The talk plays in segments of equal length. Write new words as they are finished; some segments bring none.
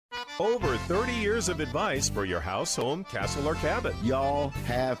Over 30 years of advice for your house, home, castle, or cabin. Y'all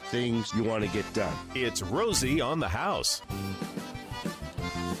have things you want to get done. It's Rosie on the House.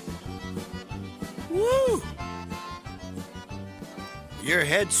 Woo! Your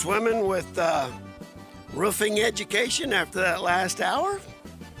head swimming with roofing education after that last hour?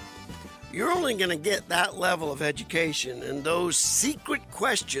 You're only going to get that level of education and those secret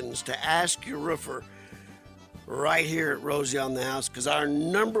questions to ask your roofer right here at Rosie on the House, because our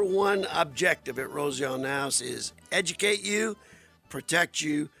number one objective at Rosie on the House is educate you, protect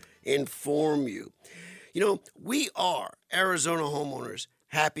you, inform you. You know, we are Arizona Homeowners'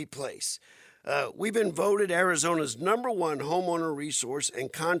 happy place. We've been voted Arizona's number one homeowner resource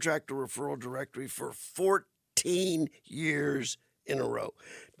and contractor referral directory for 14 years in a row.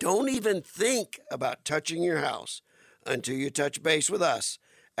 Don't even think about touching your house until you touch base with us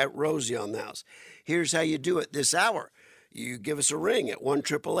at Rosie on the House. Here's how you do it this hour. You give us a ring at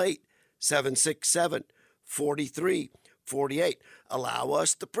 1-888-767-4348. Allow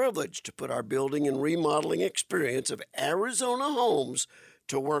us the privilege to put our building and remodeling experience of Arizona homes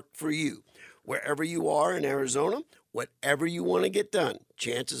to work for you. Wherever you are in Arizona, whatever you want to get done,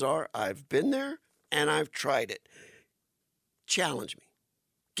 chances are I've been there and I've tried it. Challenge me.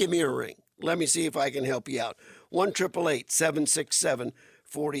 Give me a ring. Let me see if I can help you out. 1-888-767-4348.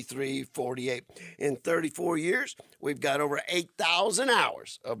 In 34 years, we've got over 8,000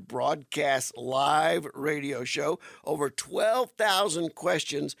 hours of broadcast live radio show, over 12,000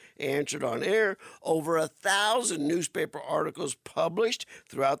 questions answered on air, over 1,000 newspaper articles published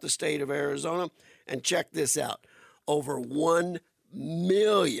throughout the state of Arizona, and check this out, over 1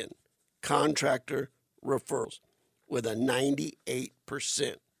 million contractor referrals with a 98%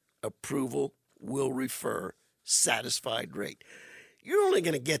 approval will refer satisfied rate. You're only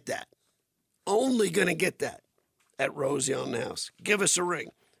going to get that at Rosie on the House. Give us a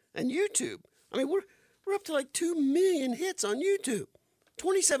ring. And YouTube, I mean, we're up to like 2 million hits on YouTube.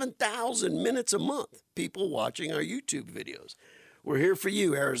 27,000 minutes a month, people watching our YouTube videos. We're here for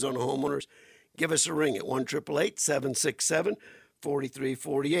you, Arizona homeowners. Give us a ring at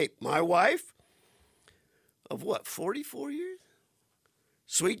 1-888-767-4348. My wife, of what, 44 years?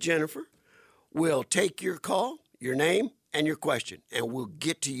 Sweet Jennifer will take your call, your name, and your question, and we'll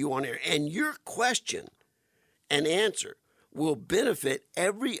get to you on air. And your question and answer will benefit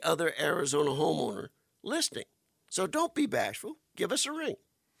every other Arizona homeowner listening. So don't be bashful. Give us a ring.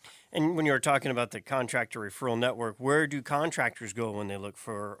 And when you were talking about the contractor referral network, where do contractors go when they look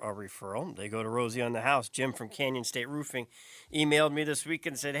for a referral? They go to Rosie on the House. Jim from Canyon State Roofing emailed me this week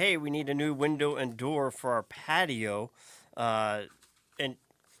and said, hey, we need a new window and door for our patio and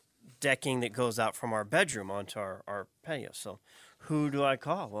decking that goes out from our bedroom onto our patio. So who do I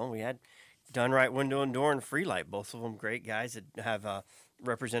call? Well, we had Done Right Window and Door and Freelight, both of them great guys that have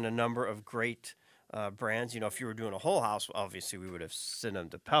represent a number of great brands. You know, if you were doing a whole house, obviously we would have sent them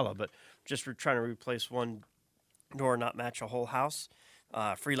to Pella, but just for trying to replace one door, not match a whole house.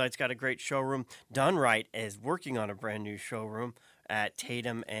 Freelight's got a great showroom. Done Right is working on a brand new showroom at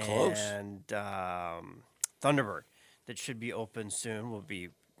Tatum and Thunderbird that should be open soon. We'll be,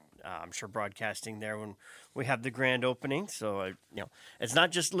 I'm sure, broadcasting there when we have the grand opening. So, you know, it's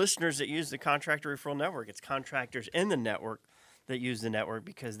not just listeners that use the Contractor Referral Network. It's contractors in the network that use the network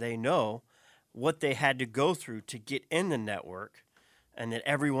because they know what they had to go through to get in the network, and that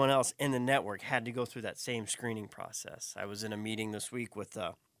everyone else in the network had to go through that same screening process. I was in a meeting this week with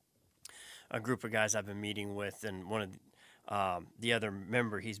a group of guys I've been meeting with, and one of the other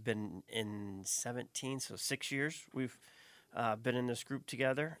member, he's been in 17, so 6 years we've been in this group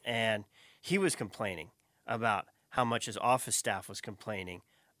together, and he was complaining about how much his office staff was complaining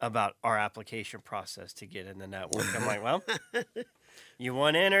about our application process to get in the network. I'm like, well, you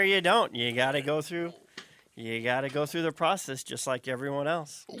want in or you don't. You got to go through the process just like everyone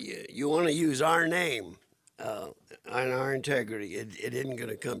else. You want to use our name and our integrity. It isn't going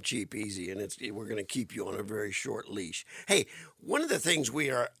to come cheap easy, and we're going to keep you on a very short leash. Hey, one of the things we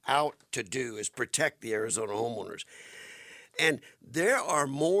are out to do is protect the Arizona homeowners. And there are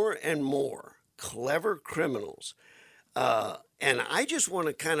more and more clever criminals. And I just want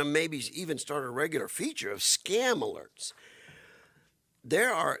to kind of maybe even start a regular feature of scam alerts.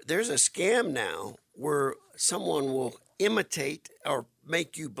 There's a scam now where someone will imitate or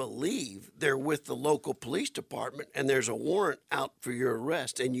make you believe they're with the local police department and there's a warrant out for your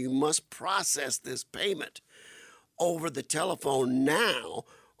arrest, and you must process this payment over the telephone now,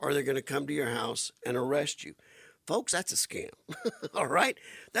 or they're going to come to your house and arrest you. Folks, that's a scam, all right?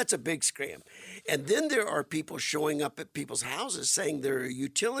 That's a big scam. And then there are people showing up at people's houses saying they're a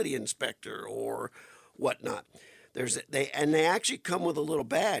utility inspector or whatnot. They actually come with a little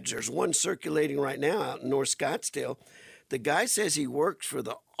badge. There's one circulating right now out in North Scottsdale. The guy says he works for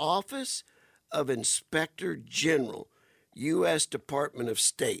the Office of Inspector General, U.S. Department of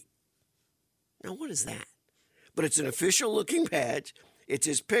State. Now, what is that? But it's an official-looking badge. It's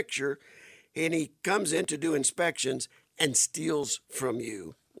his picture, and he comes in to do inspections and steals from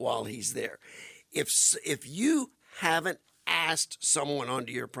you while he's there. If you haven't asked someone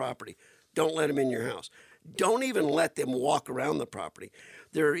onto your property, don't let them in your house. Don't even let them walk around the property.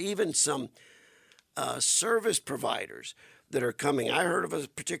 There are even some service providers that are coming. I heard of a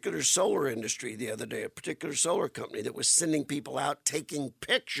particular solar industry the other day, a particular solar company that was sending people out taking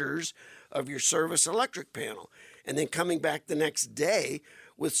pictures of your service electric panel and then coming back the next day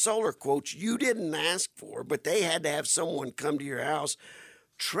with solar quotes you didn't ask for, but they had to have someone come to your house,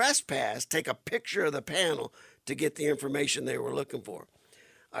 trespass, take a picture of the panel to get the information they were looking for.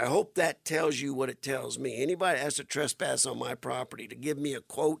 I hope that tells you what it tells me. Anybody that has to trespass on my property to give me a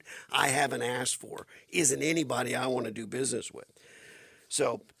quote I haven't asked for isn't anybody I want to do business with.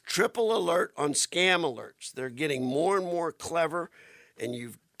 So, triple alert on scam alerts. They're getting more and more clever, and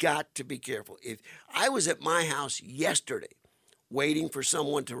you've got to be careful. If I was at my house yesterday waiting for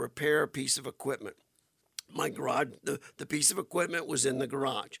someone to repair a piece of equipment, my garage, the piece of equipment was in the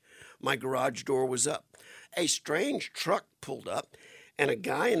garage. My garage door was up. A strange truck pulled up, and a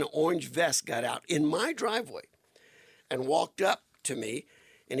guy in an orange vest got out in my driveway and walked up to me,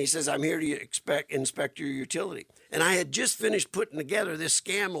 and he says, "I'm here to inspect your utility." And I had just finished putting together this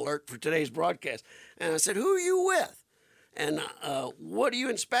scam alert for today's broadcast. And I said, "Who are you with? And what are you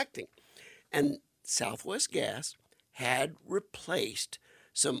inspecting?" And Southwest Gas had replaced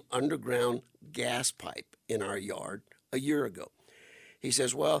some underground gas pipe in our yard a year ago. He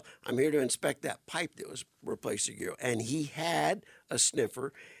says, "Well, I'm here to inspect that pipe that was replaced a year ago." And he had a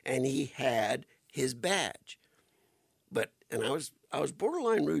sniffer, and he had his badge. And I was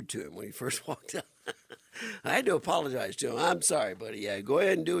borderline rude to him when he first walked out. I had to apologize to him. "I'm sorry, buddy. Yeah, go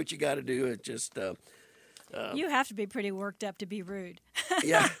ahead and do what you got to do. It just..." You have to be pretty worked up to be rude.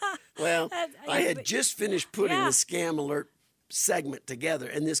 Yeah. Well, I had just finished putting the scam alert segment together,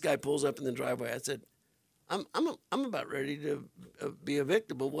 and this guy pulls up in the driveway. I said, I'm about ready to be a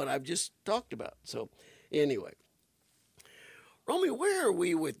victim of what I've just talked about. So, anyway, Romy, where are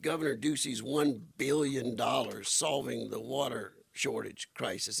we with Governor Ducey's $1 billion solving the water shortage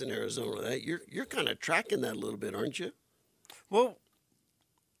crisis in Arizona? You're kind of tracking that a little bit, aren't you? Well,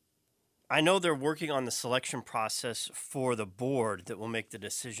 I know they're working on the selection process for the board that will make the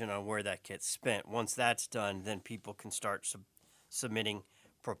decision on where that gets spent. Once that's done, then people can start submitting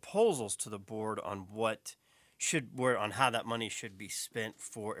proposals to the board on on how that money should be spent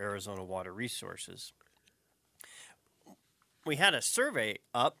for Arizona Water Resources. We had a survey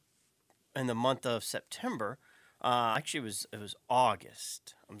up in the month of September. Actually, it was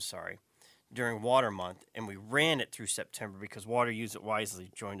August. I'm sorry, during Water Month, and we ran it through September because Water Use It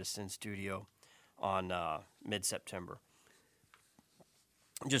Wisely joined us in studio on mid-September.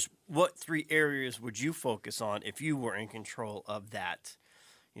 Just what 3 areas would you focus on if you were in control of that,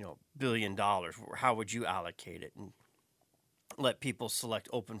 $1 billion? How would you allocate it and let people select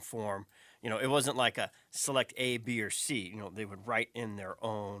open form? It wasn't like a select A, B, or C. They would write in their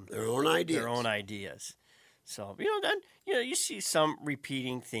own ideas. So, then, you see some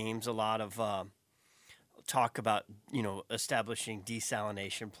repeating themes, a lot of talk about, establishing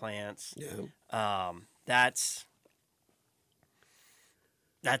desalination plants. Yeah.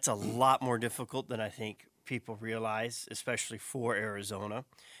 That's a lot more difficult than I think people realize, especially for Arizona.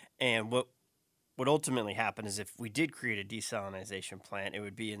 And what would ultimately happen is if we did create a desalination plant, it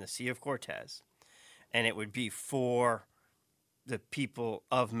would be in the Sea of Cortez, and it would be for the people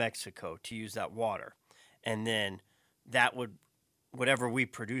of Mexico to use that water. And then whatever we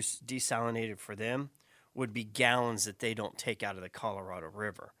produce desalinated for them would be gallons that they don't take out of the Colorado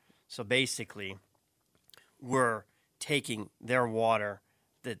River. So basically, we're taking their water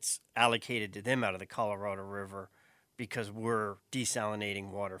that's allocated to them out of the Colorado River because we're desalinating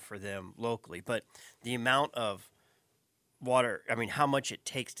water for them locally. But the amount of water, how much it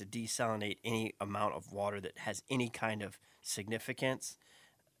takes to desalinate any amount of water that has any kind of significance,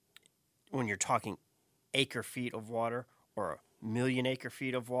 when you're talking acre feet of water or 1 million acre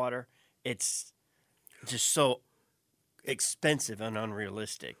feet of water, it's just so expensive and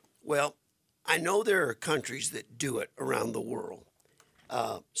unrealistic. Well, I know there are countries that do it around the world,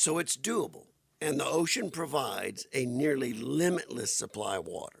 so it's doable. And the ocean provides a nearly limitless supply of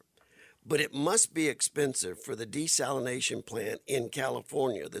water. But it must be expensive for the desalination plant in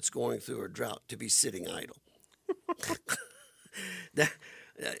California that's going through a drought to be sitting idle.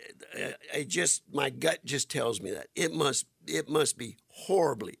 My gut just tells me that it must be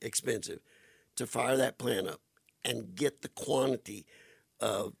horribly expensive to fire that plant up and get the quantity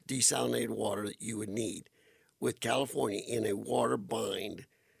of desalinated water that you would need with California in a water bind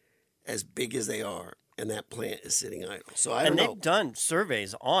as big as they are, and that plant is sitting idle. So I don't know. And they've done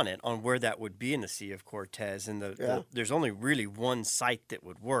surveys on it, on where that would be in the Sea of Cortez, and there's only really one site that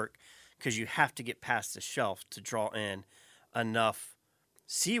would work, because you have to get past the shelf to draw in enough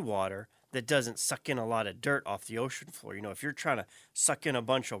seawater that doesn't suck in a lot of dirt off the ocean floor. You know, if you're trying to suck in a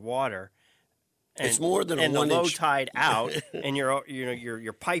bunch of water, and, it's more than and a 1 the low inch tide out, and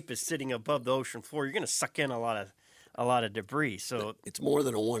your pipe is sitting above the ocean floor, you're going to suck in a lot of debris. So it's more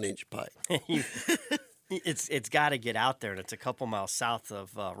than a 1 inch pipe. It's got to get out there, and it's a couple miles south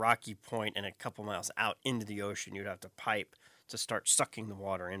of Rocky Point and a couple miles out into the ocean. You'd have to pipe to start sucking the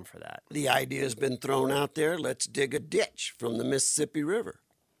water in for that. The idea has been thrown out there, let's dig a ditch from the Mississippi River.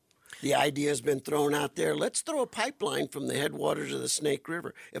 The idea has been thrown out there, let's throw a pipeline from the headwaters of the Snake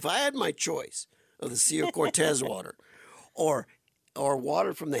River. If I had my choice of the Sea of Cortez water or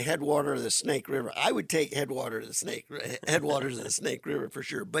water from the headwater of the Snake River, I would take headwaters of the Snake River for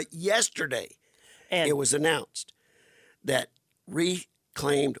sure. But yesterday, it was announced that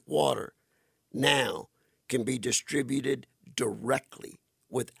reclaimed water now can be distributed directly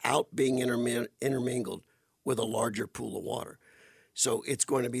without being intermingled with a larger pool of water. So it's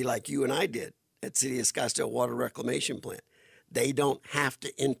going to be like you and I did at City of Scottsdale Water Reclamation Plant. They don't have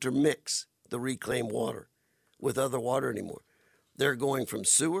to intermix the reclaimed water with other water anymore. They're going from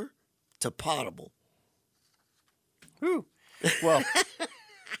sewer to potable. Whew. Well,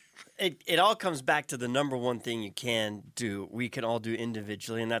 it all comes back to the number one thing we can all do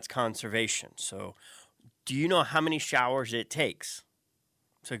individually, and that's conservation. So do you know how many showers it takes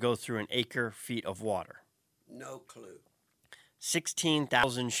to go through an acre feet of water? No clue.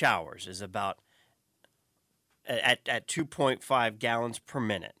 16,000 showers is about at 2.5 gallons per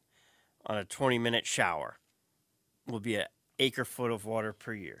minute on a 20-minute shower will be an acre foot of water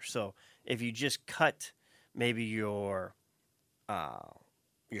per year. So if you just cut maybe your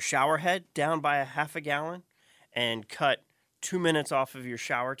shower head down by a half a gallon and cut 2 minutes off of your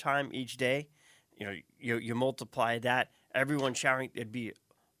shower time each day, you multiply that, everyone showering, it'd be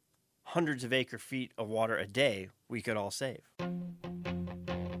hundreds of acre feet of water a day we could all save.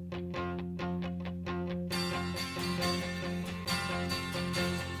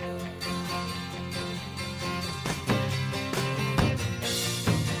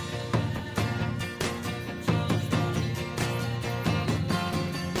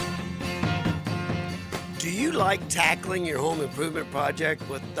 Do you like tackling your home improvement project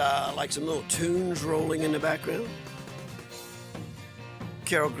with like some little tunes rolling in the background?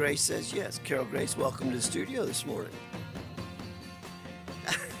 Carol Grace says yes. Carol Grace, welcome to the studio this morning.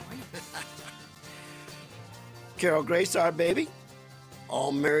 Carol Grace, our baby,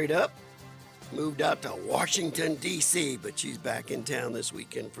 all married up, moved out to Washington, D.C., but she's back in town this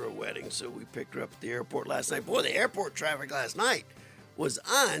weekend for a wedding, so we picked her up at the airport last night. Boy, the airport traffic last night was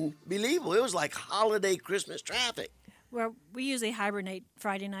unbelievable. It was like holiday Christmas traffic. Well, we usually hibernate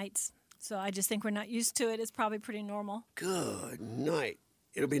Friday nights, so I just think we're not used to it. It's probably pretty normal. Good night.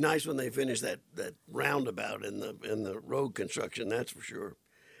 It'll be nice when they finish that roundabout in the road construction, that's for sure.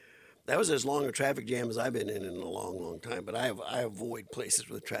 That was as long a traffic jam as I've been in a long, long time, but I avoid places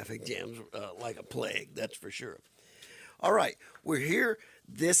with traffic jams like a plague, that's for sure. All right, we're here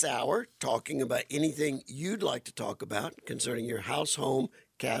this hour talking about anything you'd like to talk about concerning your house, home,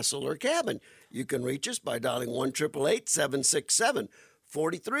 castle, or cabin. You can reach us by dialing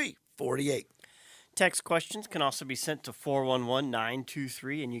 1-888-767-4348. Text questions can also be sent to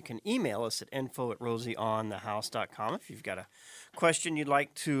 411-923, and you can email us at info@rosieonthehouse.com if you've got a question you'd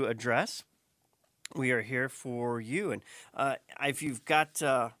like to address. We are here for you. And if you've got,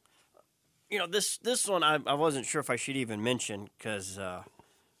 this one, I wasn't sure if I should even mention because,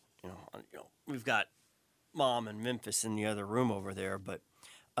 we've got Mom and Memphis in the other room over there. But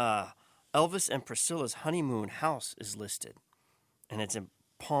Elvis and Priscilla's honeymoon house is listed, and it's in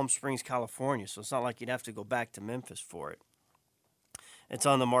Palm Springs, California, so it's not like you'd have to go back to Memphis for it. It's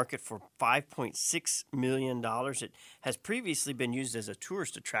on the market for $5.6 million. It has previously been used as a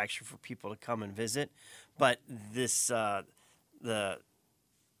tourist attraction for people to come and visit, but the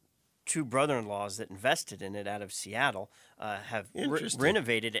two brother-in-laws that invested in it out of Seattle have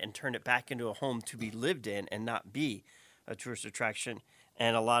renovated it and turned it back into a home to be lived in and not be a tourist attraction.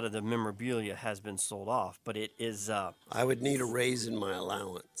 And a lot of the memorabilia has been sold off, but it is... I would need a raise in my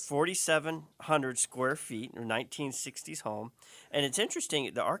allowance. 4,700 square feet, or 1960s home. And it's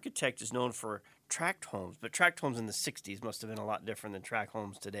interesting, the architect is known for tract homes, but tract homes in the 60s must have been a lot different than tract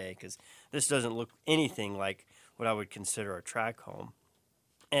homes today, because this doesn't look anything like what I would consider a tract home.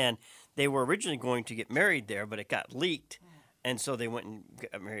 And they were originally going to get married there, but it got leaked, and so they went and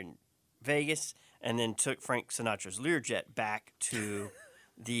got married in Vegas, and then took Frank Sinatra's Learjet back to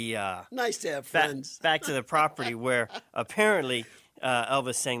the nice to have friends. Back to the property where apparently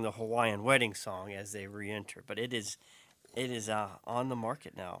Elvis sang the Hawaiian wedding song as they re-enter. But it is on the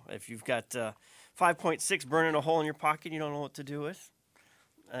market now. If you've got 5.6 burning a hole in your pocket you don't know what to do with,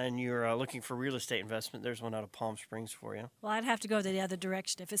 and you're looking for real estate investment, there's one out of Palm Springs for you. Well, I'd have to go the other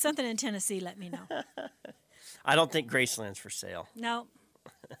direction. If it's something in Tennessee, let me know. I don't think Graceland's for sale. No.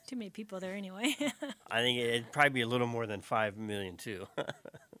 Too many people there anyway. I think it'd probably be a little more than $5 million, too.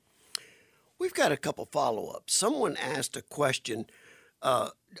 We've got a couple follow-ups. Someone asked a question,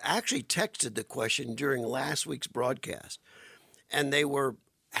 actually texted the question during last week's broadcast, and they were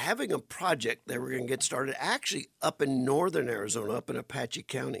having a project they were going to get started actually up in northern Arizona, up in Apache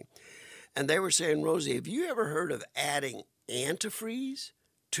County. And they were saying, Rosie, have you ever heard of adding antifreeze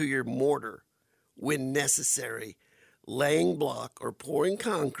to your mortar when necessary, laying block or pouring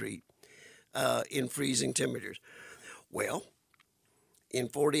concrete in freezing temperatures? Well, in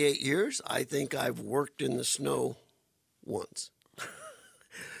 48 years, I think I've worked in the snow once.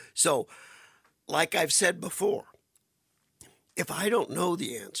 So, like I've said before, if I don't know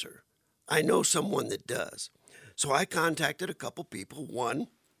the answer, I know someone that does. So I contacted a couple people. One,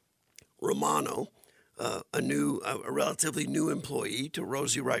 Romano, a relatively new employee to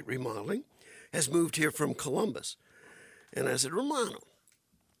Rosie Wright Remodeling, has moved here from Columbus. And I said, Romano,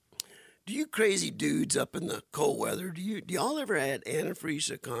 do you crazy dudes up in the cold weather, do y'all ever add antifreeze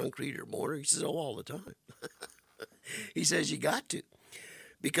to concrete or mortar? He says, oh, all the time. He says, you got to.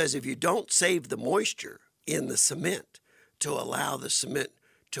 Because if you don't save the moisture in the cement to allow the cement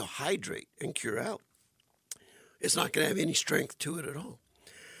to hydrate and cure out, it's not going to have any strength to it at all.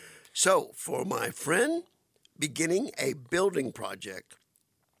 So for my friend beginning a building project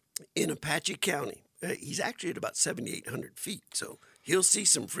in Apache County, he's actually at about 7,800 feet, so he'll see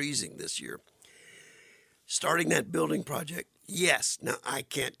some freezing this year. Starting that building project, yes. Now, I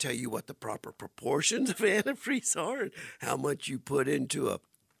can't tell you what the proper proportions of antifreeze are and how much you put into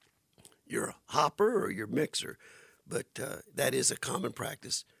your hopper or your mixer, but that is a common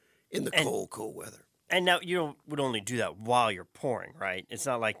practice in the cold weather. And now you would only do that while you're pouring, right? It's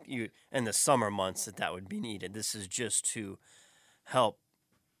not like you in the summer months that would be needed. This is just to help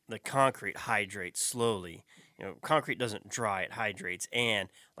the concrete hydrate slowly. You know, concrete doesn't dry, it hydrates. And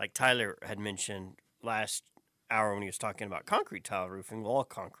like Tyler had mentioned last hour when he was talking about concrete tile roofing, all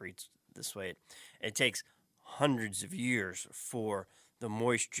concrete's this way. It takes hundreds of years for the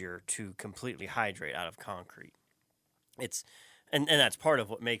moisture to completely hydrate out of concrete. And that's part of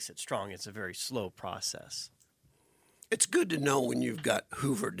what makes it strong. It's a very slow process. It's good to know when you've got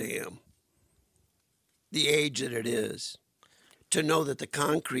Hoover Dam, the age that it is, to know that the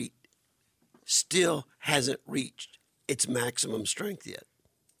concrete still hasn't reached its maximum strength yet.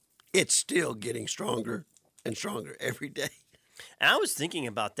 It's still getting stronger and stronger every day. And I was thinking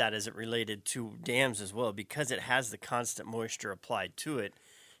about that as it related to dams as well, because it has the constant moisture applied to it.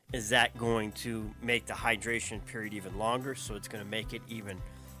 Is that going to make the hydration period even longer? So it's going to make it even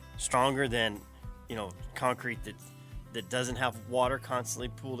stronger than, concrete that doesn't have water constantly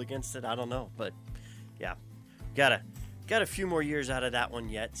pooled against it? I don't know, but yeah, got a few more years out of that one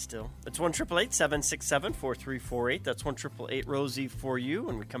yet. Still, it's 1-888-767-4348. That's 1-888-ROSIE for you.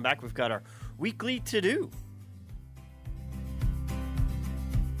 When we come back, we've got our weekly to do.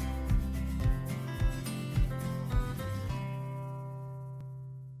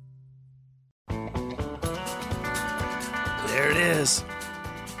 There it is.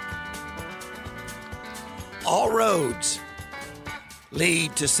 All roads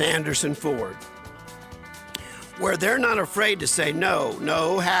lead to Sanderson Ford, where they're not afraid to say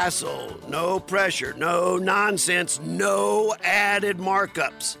no hassle, no pressure, no nonsense, no added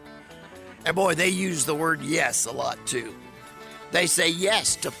markups. And boy, they use the word yes a lot too. They say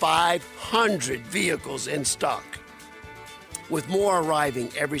yes to 500 vehicles in stock, with more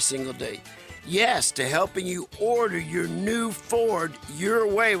arriving every single day. Yes to helping you order your new Ford your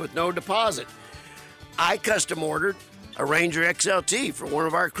way with no deposit. I custom ordered a Ranger XLT for one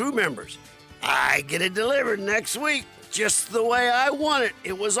of our crew members. I get it delivered next week, just the way I want it.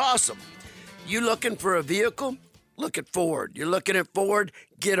 It was awesome. You looking for a vehicle? Look at Ford. You're looking at Ford?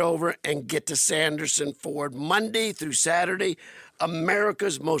 Get over and get to Sanderson Ford Monday through Saturday,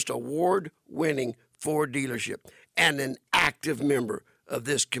 America's most award-winning Ford dealership and an active member of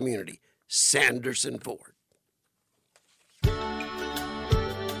this community. Sanderson Ford.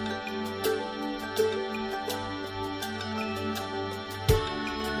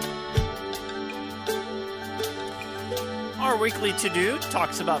 weekly to-do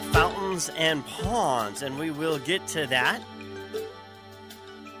talks about fountains and ponds, and we will get to that.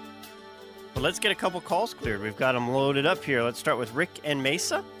 But let's get a couple calls cleared. We've got them loaded up here. Let's start with Rick and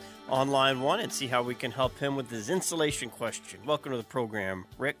Mesa on line 1 and see how we can help him with his installation question. Welcome to the program,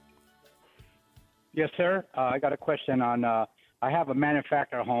 Rick. Yes, sir. I got a question on, I have a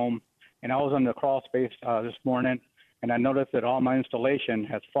manufactured home, and I was on the crawl space this morning, and I noticed that all my installation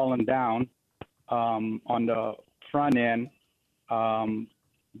has fallen down on the front end.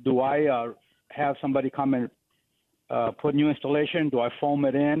 Do I have somebody come and put new installation? Do I foam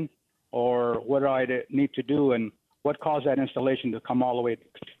it in? Or what do I need to do? And what caused that installation to come all the way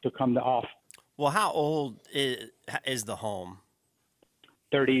to come off? Well, how old is the home?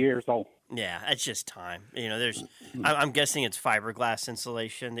 30 years old. Yeah, it's just time. You know, I'm guessing it's fiberglass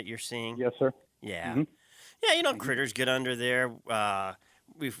insulation that you're seeing. Yes, sir. Yeah. Mm-hmm. Yeah, you know, critters get under there.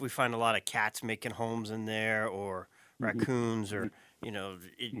 We find a lot of cats making homes in there, or raccoons, or, you know,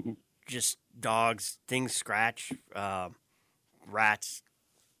 just dogs, things scratch, rats,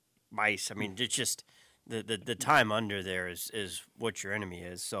 mice. I mean, it's just the time under there is what your enemy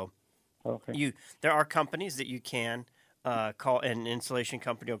is. So there are companies that you can call, an insulation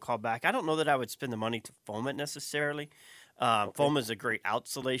company will call back. I don't know that I would spend the money to foam it necessarily. Foam is a great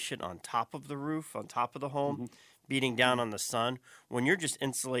outsulation on top of the roof, on top of the home, beating down on the sun. When you're just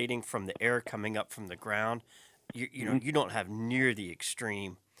insulating from the air coming up from the ground, you know, you don't have near the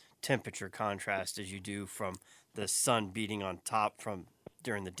extreme temperature contrast as you do from the sun beating on top from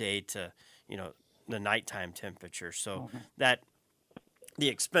during the day to, you know, the nighttime temperature. So that the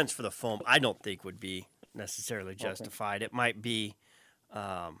expense for the foam, I don't think would be necessarily justified. It might be,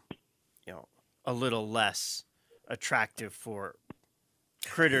 you know, a little less attractive for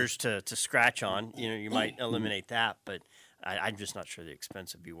critters to scratch on. You know, you might eliminate that, but I'm just not sure the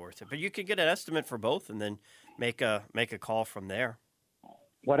expense would be worth it. But you could get an estimate for both and then make a call from there.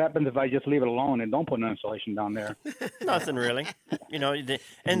 What happens if I just leave it alone and don't put an insulation down there? Nothing really. You know, you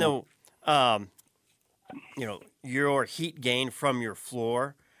know, your heat gain from your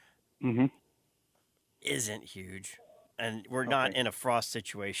floor isn't huge. And we're not in a frost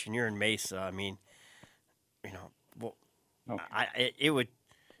situation. You're in Mesa. I mean, you know, well, it would,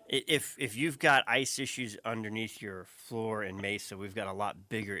 if you've got ice issues underneath your floor in Mesa, we've got a lot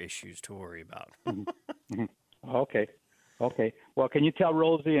bigger issues to worry about. Okay. Well, can you tell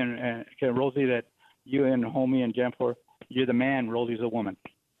Rosie and Rosie that you and Homie and Jennifer, you're the man, Rosie's a woman.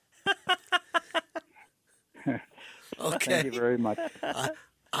 Okay. Thank you very much.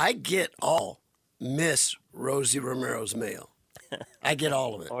 I get all Miss Rosie Romero's mail. I get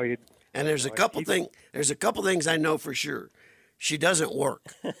all of it. And there's a couple things I know for sure. She doesn't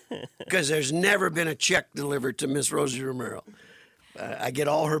work because there's never been a check delivered to Miss Rosie Romero. I get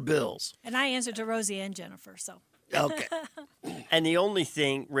all her bills. And I answer to Rosie and Jennifer, so. Okay. And the only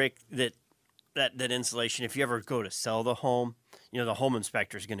thing, Rick, that insulation, if you ever go to sell the home, you know, the home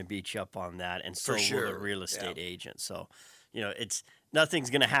inspector is going to beat you up on that, and so will the real estate agent. So, you know, nothing's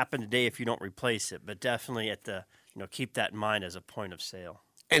going to happen today if you don't replace it, but definitely keep that in mind as a point of sale.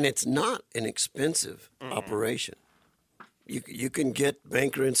 And it's not an expensive operation. You can get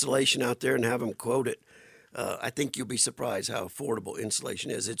Banker Insulation out there and have them quote it. I think you'll be surprised how affordable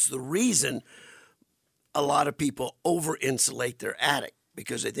insulation is. It's the reason a lot of people over-insulate their attic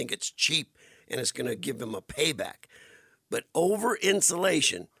because they think it's cheap and it's going to give them a payback. But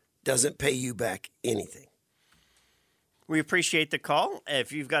over-insulation doesn't pay you back anything. We appreciate the call.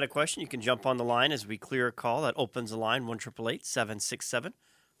 If you've got a question, you can jump on the line as we clear a call. That opens the line,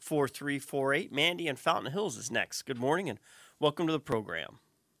 1-888-767-4348. Mandy in Fountain Hills is next. Good morning and welcome to the program.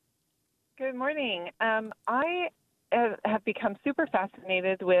 Good morning. I have become super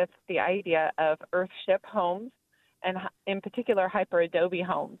fascinated with the idea of earthship homes, and in particular hyper-adobe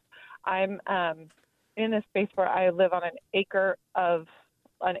homes. I'm in a space where I live on an acre of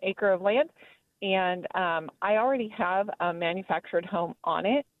land, and I already have a manufactured home on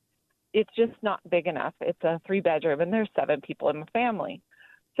it. It's just not big enough. It's a 3-bedroom, and there's 7 people in the family.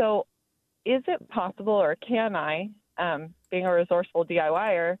 So is it possible, or can I, being a resourceful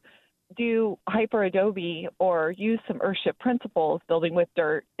DIYer, do hyper adobe or use some earthship principles, building with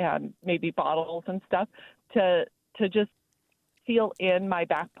dirt and maybe bottles and stuff, to just seal in my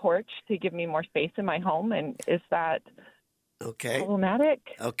back porch to give me more space in my home? And is that problematic?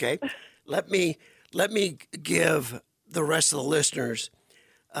 Okay. Let me give the rest of the listeners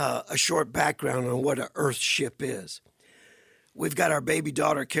a short background on what an earthship is. We've got our baby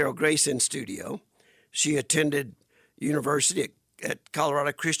daughter, Carol Grace, in studio. She attended university at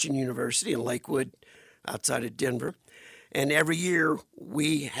Colorado Christian University in Lakewood, outside of Denver. And every year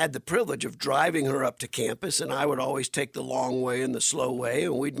we had the privilege of driving her up to campus, and I would always take the long way and the slow way,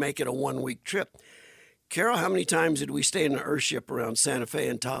 and we'd make it a 1-week trip. Carol, how many times did we stay in the Earthship around Santa Fe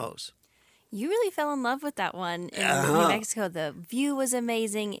and Taos? You really fell in love with that one in New Mexico. The view was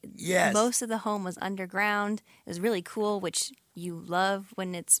amazing. Yes. Most of the home was underground. It was really cool, which you love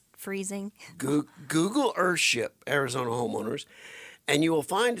when it's freezing. Google Earthship, Arizona homeowners, and you will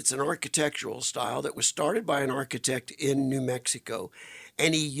find it's an architectural style that was started by an architect in New Mexico.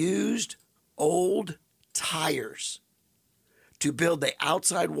 And he used old tires to build the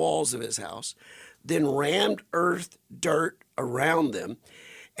outside walls of his house, then rammed dirt around them.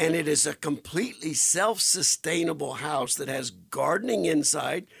 And it is a completely self-sustainable house that has gardening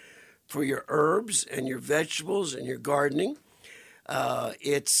inside for your herbs and your vegetables and your gardening.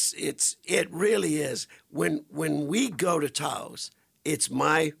 It really is. When we go to Taos, it's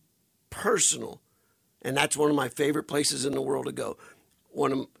my personal, and that's one of my favorite places in the world to go.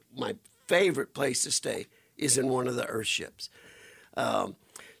 One of my favorite places to stay is in one of the Earthships.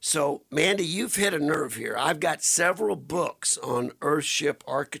 So, Mandy, you've hit a nerve here. I've got several books on Earthship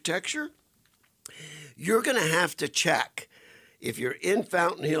architecture. You're going to have to check if you're in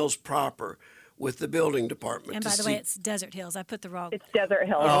Fountain Hills proper with the building department. And by the way, it's Desert Hills. I put the wrong. It's Desert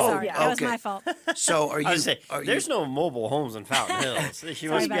Hills. Oh, Sorry, yeah. that was Okay. my fault. So, are you? I was say, are there's you, no mobile homes in Fountain Hills. She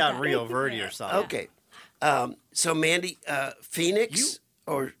must be about out in that. Rio Verde or something. Okay. So, Mandy, Phoenix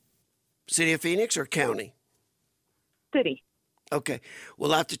or City of Phoenix or county? City. Okay.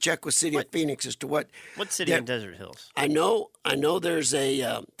 We'll have to check with City of Phoenix as to what. What city in Desert Hills? I know there's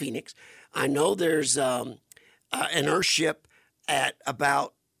a Phoenix. I know there's an Earthship at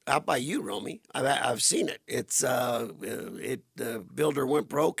about out by you, Romy. I've seen it. It's the builder went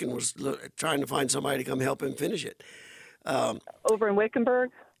broke and was trying to find somebody to come help him finish it. Over in Wickenburg?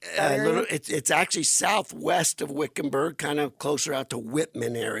 It's actually southwest of Wickenburg, kind of closer out to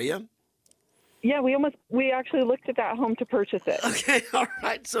Whitman area. Yeah, we actually looked at that home to purchase it. Okay, all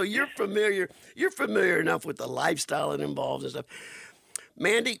right. So you're familiar enough with the lifestyle it involves and stuff.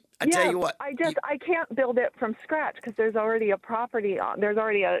 Mandy, I tell you what. I can't build it from scratch because there's already a property on. There's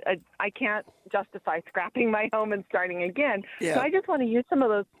already I can't justify scrapping my home and starting again. Yeah. So I just want to use some of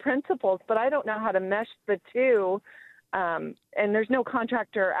those principles, but I don't know how to mesh the two. And there's no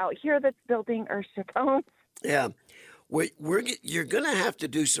contractor out here that's building Earthship homes. Yeah. You're going to have to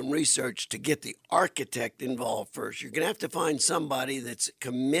do some research to get the architect involved first. You're going to have to find somebody that's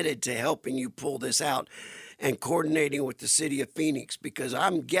committed to helping you pull this out and coordinating with the city of Phoenix, because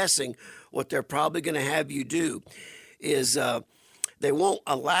I'm guessing what they're probably going to have you do is they won't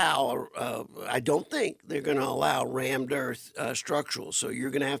allow, I don't think they're going to allow rammed earth structural. So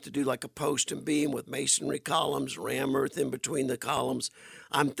you're going to have to do like a post and beam with masonry columns, ram earth in between the columns.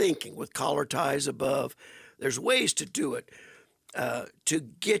 I'm thinking with collar ties above. There's ways to do it to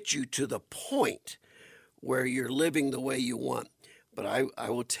get you to the point where you're living the way you want. But I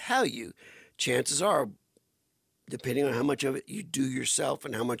will tell you, chances are, depending on how much of it you do yourself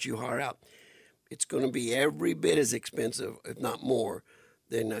and how much you hire out, it's going to be every bit as expensive, if not more,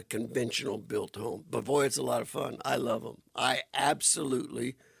 than a conventional built home. But boy, it's a lot of fun. I love them. I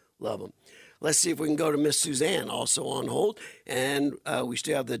absolutely love them. Let's see if we can go to Miss Suzanne, also on hold. And we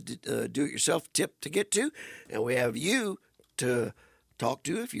still have the do-it-yourself tip to get to. And we have you to talk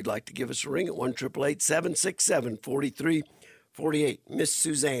to if you'd like to give us a ring at 1-888-767-4348. Miss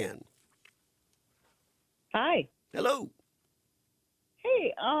Suzanne. Hi. Hello.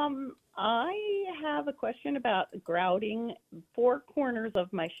 Hey, I have a question about grouting 4 corners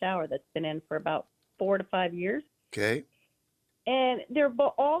of my shower that's been in for about 4 to 5 years. Okay. And they're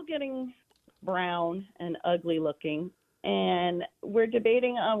all getting brown and ugly looking. And we're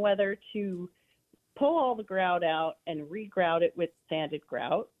debating on whether to pull all the grout out and re-grout it with sanded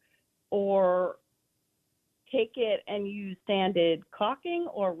grout, or take it and use sanded caulking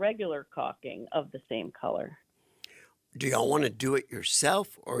or regular caulking of the same color. Do y'all want to do it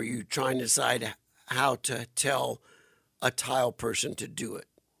yourself, or are you trying to decide how to tell a tile person to do it?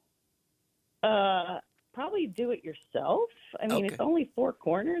 Probably do it yourself. I mean, Okay. It's only 4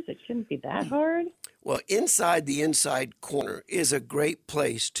 corners. It shouldn't be that hard. Well, inside the inside corner is a great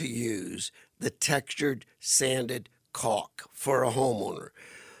place to use the textured sanded caulk for a homeowner.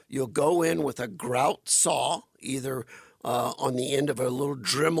 You'll go in with a grout saw, either on the end of a little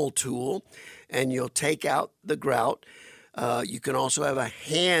Dremel tool, and you'll take out the grout. You can also have a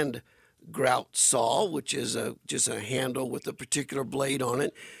hand grout saw, which is just a handle with a particular blade on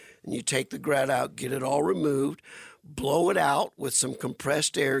it. And you take the grout out, get it all removed, blow it out with some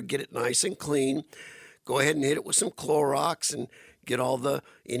compressed air, get it nice and clean. Go ahead and hit it with some Clorox and get all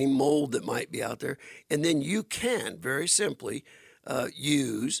any mold that might be out there. And then you can very simply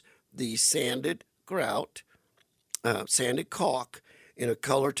use the sanded grout, sanded caulk in a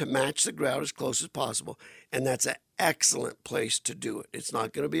color to match the grout as close as possible. And that's an excellent place to do it. It's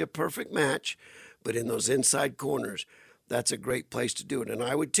not going to be a perfect match, but in those inside corners, that's a great place to do it. And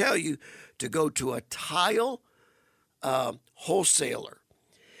I would tell you to go to a tile wholesaler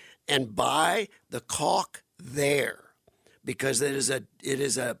and buy the caulk there, because it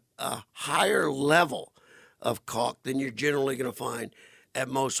is a higher level of caulk than you're generally going to find at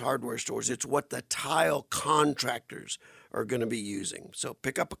most hardware stores. It's what the tile contractors are going to be using. So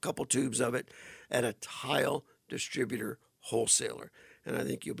pick up a couple tubes of it at a tile distributor wholesaler, and I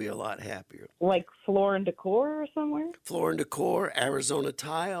think you'll be a lot happier. Like Floor and Decor or somewhere? Floor and Decor, Arizona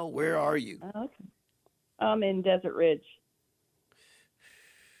Tile. Where are you? Okay. I'm in Desert Ridge.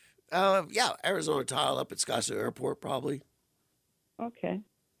 Yeah, Arizona Tile up at Scottsdale Airport, probably. Okay.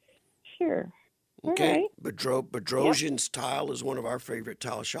 Sure. Okay. All right. Bedrosian's Tile is one of our favorite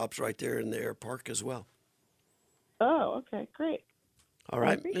tile shops right there in the air park as well. Oh, okay. Great. All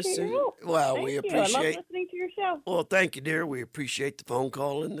right. I appreciate your help. Well, Thank we you. appreciate. I love listening to your show. Well, thank you, dear. We appreciate the phone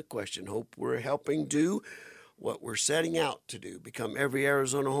call and the question. Hope we're helping do what we're setting out to do: become every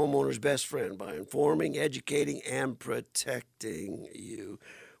Arizona homeowner's best friend by informing, educating, and protecting you,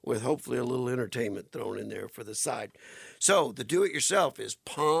 with hopefully a little entertainment thrown in there for the side. So the do-it-yourself is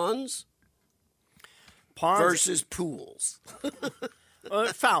ponds versus pools.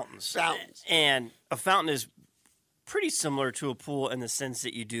 Fountains. Fountains. And a fountain is pretty similar to a pool in the sense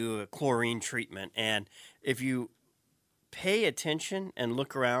that you do a chlorine treatment. And if you pay attention and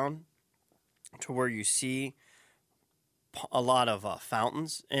look around to where you see a lot of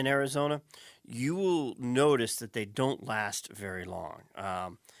fountains in Arizona, you will notice that they don't last very long.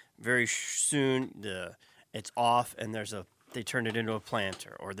 Very soon, it's off, and they turn it into a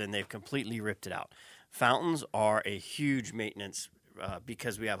planter, or then they've completely ripped it out. Fountains are a huge maintenance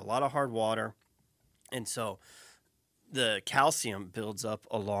because we have a lot of hard water, and so the calcium builds up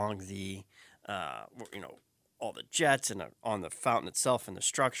along the, all the jets and on the fountain itself and the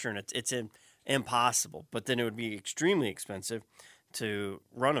structure, and it's impossible. But then it would be extremely expensive to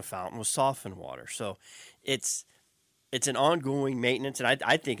run a fountain with softened water. So it's an ongoing maintenance, and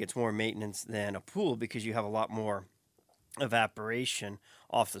I think it's more maintenance than a pool because you have a lot more evaporation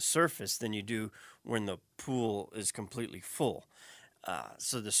off the surface than you do when the pool is completely full.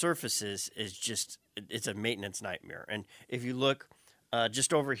 So the surface is just, it's a maintenance nightmare. And if you look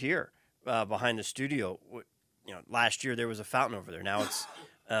just over here behind the studio, last year there was a fountain over there. Now it's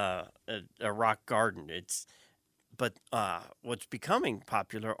a rock garden. But what's becoming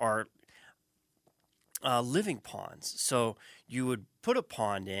popular are living ponds. So you would put a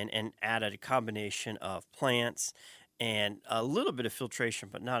pond in and add a combination of plants and a little bit of filtration,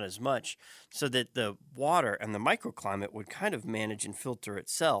 but not as much, so that the water and the microclimate would kind of manage and filter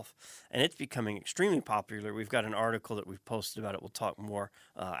itself. And it's becoming extremely popular. We've got an article that we've posted about it. We'll talk more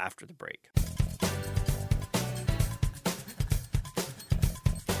after the break.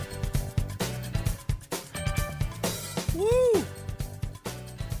 Woo!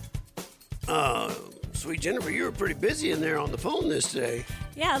 Sweet Jennifer, you were pretty busy in there on the phone this day.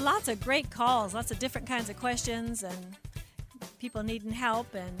 Yeah, lots of great calls, lots of different kinds of questions, and people needing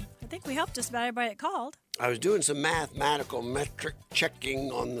help. And I think we helped just about everybody that called. I was doing some mathematical metric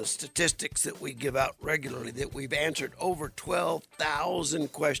checking on the statistics that we give out regularly, that we've answered over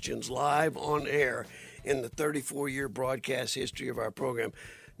 12,000 questions live on air in the 34-year broadcast history of our program.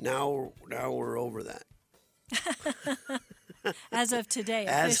 Now we're over that. As of today.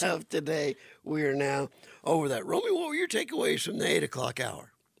 As of today, we are now over that. Romy, what were your takeaways from the 8 o'clock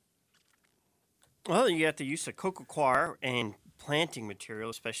hour? Well, you have the use of coco coir and planting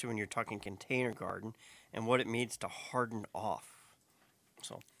material, especially when you're talking container garden, and what it means to harden off.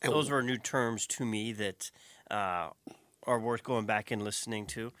 So those were new terms to me that are worth going back and listening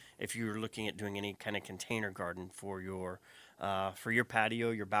to if you're looking at doing any kind of container garden for your patio,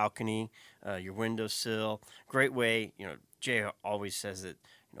 your balcony, your windowsill. Great way, Jay always says that,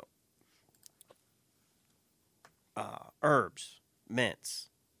 herbs, mints,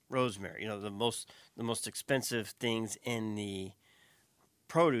 rosemary, the most expensive things in the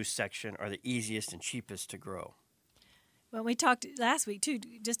produce section are the easiest and cheapest to grow. Well, we talked last week, too,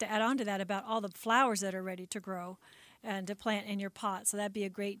 just to add on to that, about all the flowers that are ready to grow and to plant in your pot. So that'd be a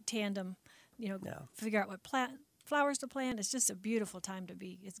great tandem, figure out what flowers to plant. It's just a beautiful time to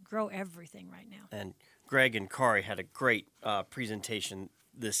grow everything right now. And Greg and Kari had a great presentation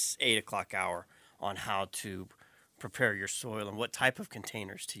this 8 o'clock hour on how to prepare your soil and what type of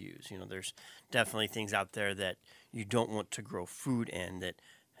containers to use. You know, there's definitely things out there that you don't want to grow food in that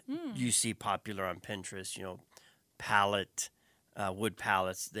you see popular on Pinterest. You know, wood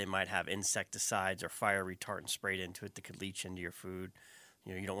pallets, they might have insecticides or fire retardant sprayed into it that could leach into your food.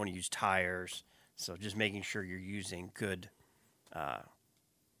 You know, you don't want to use tires. So just making sure you're using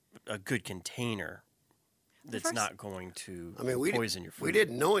a good container that's not going to poison your food. We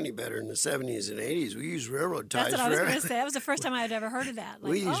didn't know any better in the 70s and 80s. We used railroad ties. That's what I was going to say. That was the first time I had ever heard of that.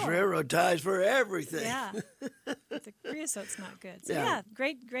 We used railroad ties for everything. Yeah. The creosote's not good. So yeah,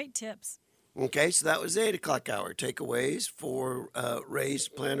 great tips. Okay, so that was the 8 o'clock hour. Takeaways for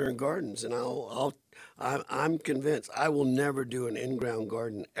raised planter and gardens. And I'm convinced I will never do an in-ground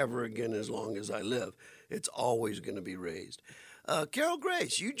garden ever again as long as I live. It's always going to be raised. Carol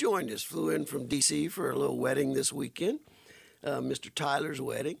Grace, you joined us, flew in from D.C. for a little wedding this weekend, Mr. Tyler's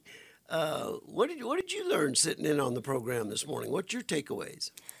wedding. What did you learn sitting in on the program this morning? What's your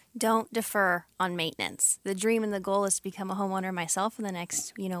takeaways? Don't defer on maintenance. The dream and the goal is to become a homeowner myself in the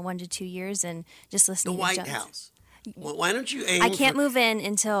next, 1 to 2 years, and just listening to the White House. Why don't you aim? I can't move in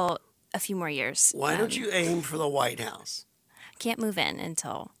until a few more years. Why don't you aim for the White House? I can't move in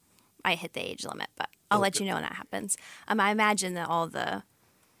until I hit the age limit, but I'll let you know when that happens. I imagine that all the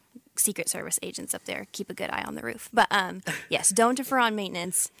Secret Service agents up there keep a good eye on the roof. But yes, don't defer on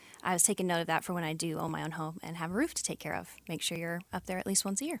maintenance. I was taking note of that for when I do own my own home and have a roof to take care of. Make sure you're up there at least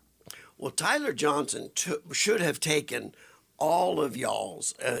once a year. Well, Tyler Johnson should have taken all of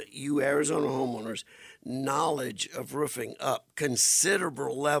y'all's, you Arizona homeowners, knowledge of roofing up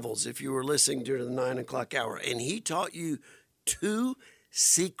considerable levels if you were listening during the 9 o'clock hour. And he taught you 2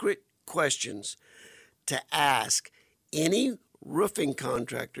 secret questions to ask any roofing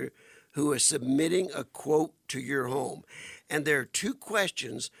contractor who is submitting a quote to your home. And there are 2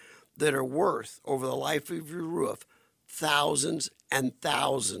 questions that are worth, over the life of your roof, thousands and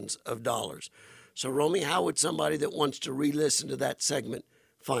thousands of dollars. So, Romy, how would somebody that wants to re-listen to that segment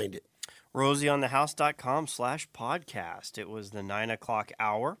find it? RosieOnTheHouse.com/podcast. It was the 9 o'clock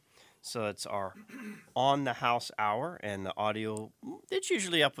hour. So it's our On the House hour, and the audio, it's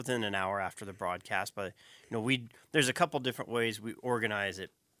usually up within an hour after the broadcast. But there's a couple different ways we organize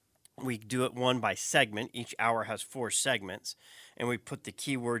it. We do it one by segment. Each hour has 4 segments, and we put the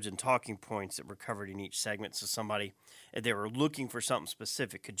keywords and talking points that were covered in each segment. So somebody, if they were looking for something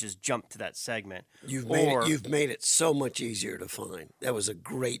specific, could just jump to that segment. You've made it so much easier to find. That was a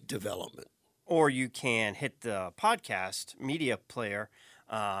great development. Or you can hit the podcast media player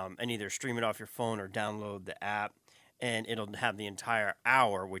and either stream it off your phone or download the app, and it'll have the entire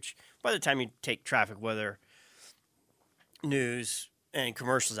hour, which by the time you take traffic, weather, news, and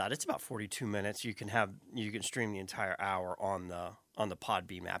commercials out, it's about 42 minutes. You can stream the entire hour on the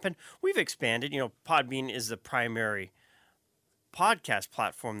Podbean app. And we've expanded. Podbean is the primary podcast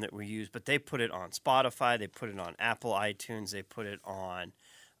platform that we use, but they put it on Spotify, they put it on Apple iTunes, they put it on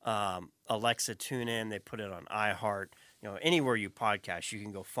Alexa TuneIn, they put it on iHeart. Anywhere you podcast, you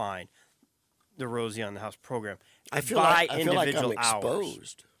can go find the Rosie on the House program. I feel like I'm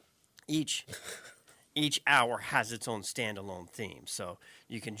exposed. Each hour has its own standalone theme, so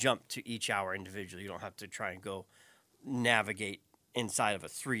you can jump to each hour individually. You don't have to try and go navigate inside of a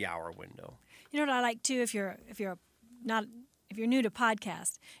 3-hour window. You know what I like too? If you're new to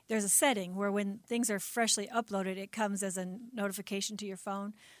podcast, there's a setting where when things are freshly uploaded, it comes as a notification to your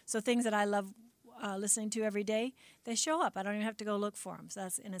phone. So things that I love listening to every day, they show up. I don't even have to go look for them. So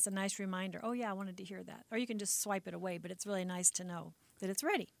it's a nice reminder. Oh yeah, I wanted to hear that. Or you can just swipe it away, but it's really nice to know that it's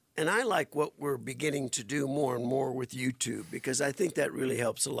ready. And I like what we're beginning to do more and more with YouTube, because I think that really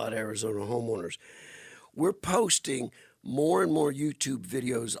helps a lot of Arizona homeowners. We're posting more and more YouTube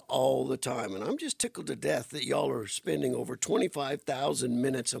videos all the time, and I'm just tickled to death that y'all are spending over 25,000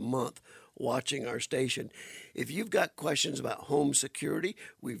 minutes a month watching our station. If you've got questions about home security,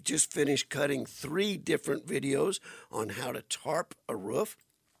 we've just finished cutting 3 different videos on how to tarp a roof.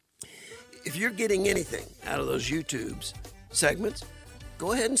 If you're getting anything out of those YouTube's segments,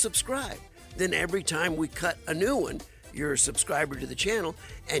 go ahead and subscribe. Then every time we cut a new one, you're a subscriber to the channel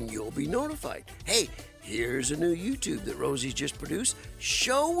and you'll be notified. Hey, here's a new YouTube that Rosie's just produced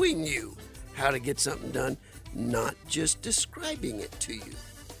showing you how to get something done, not just describing it to you.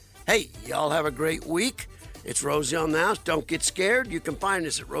 Hey, y'all have a great week. It's Rosie on the House. Don't get scared. You can find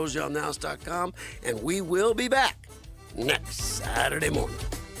us at rosieonthehouse.com, and we will be back next Saturday morning.